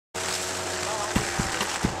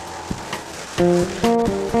Upon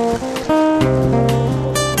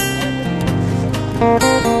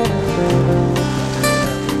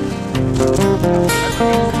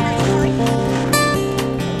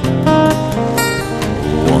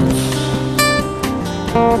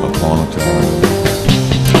a time,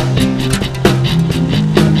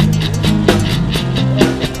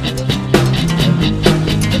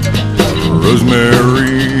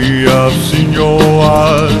 Rosemary, I've seen your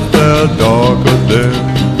eyes, they're darker than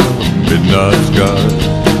the midnight sky.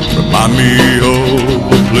 Remind me of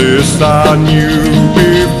a place I knew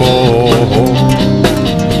before.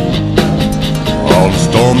 On a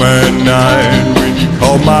stormy night when you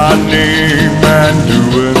called my name, and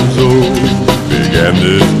doing so began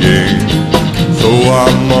this game. So I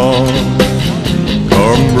must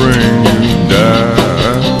come bring you down.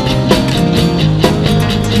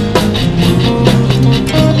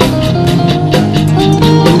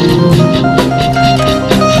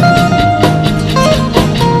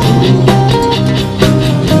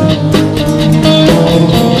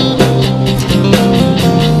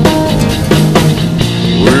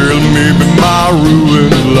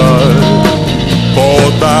 Ruined life for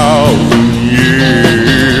 1,000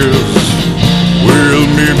 years. Well,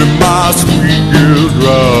 maybe my sweet girl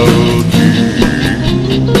drive a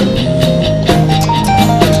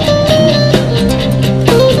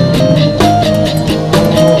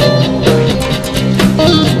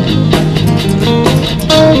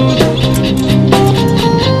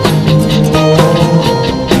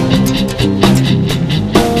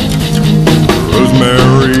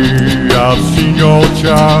Rosemary, I've seen your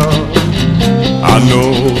child, I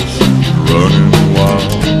know she's running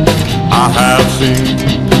wild. I have seen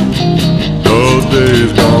those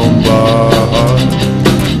days gone by.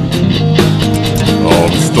 All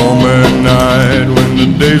the stormy night when the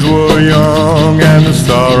days were young and the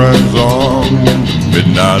sirens on the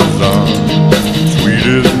midnight sun.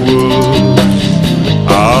 Sweetest words I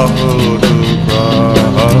heard her cry.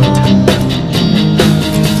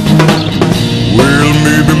 Well,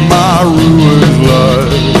 maybe my ruined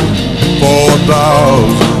life for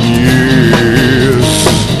 1,000 years.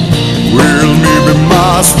 Well, maybe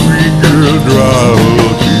my sweet girl drive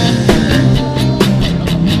a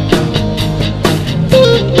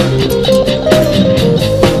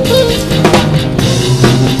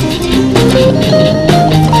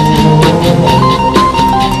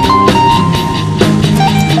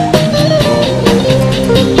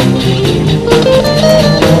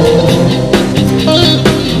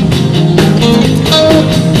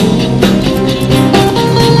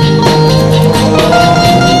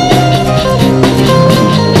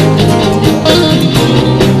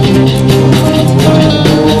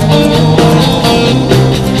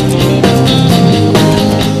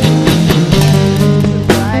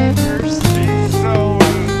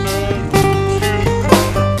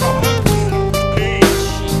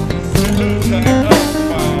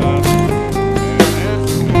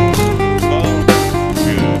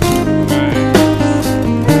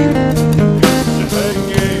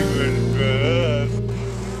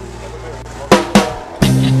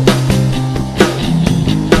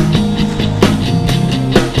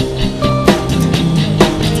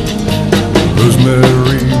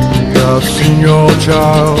Rosemary, I've seen your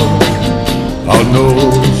child, I know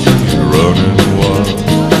she's running wild.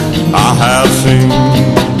 I have seen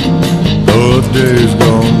the days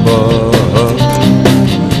gone by.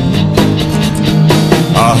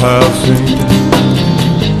 I have seen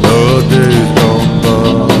the days gone by.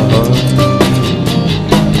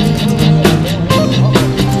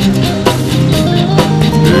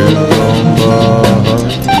 Days gone by.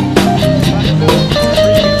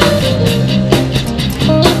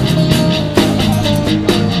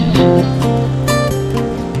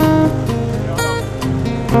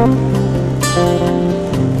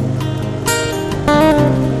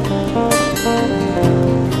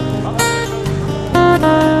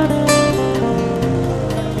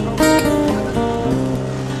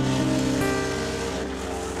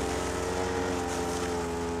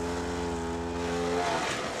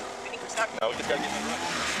 No, you just gotta get it right.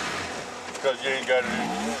 Because you ain't got it in.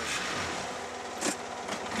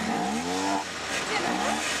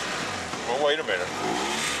 Well, wait a minute.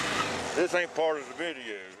 This ain't part of the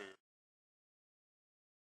video.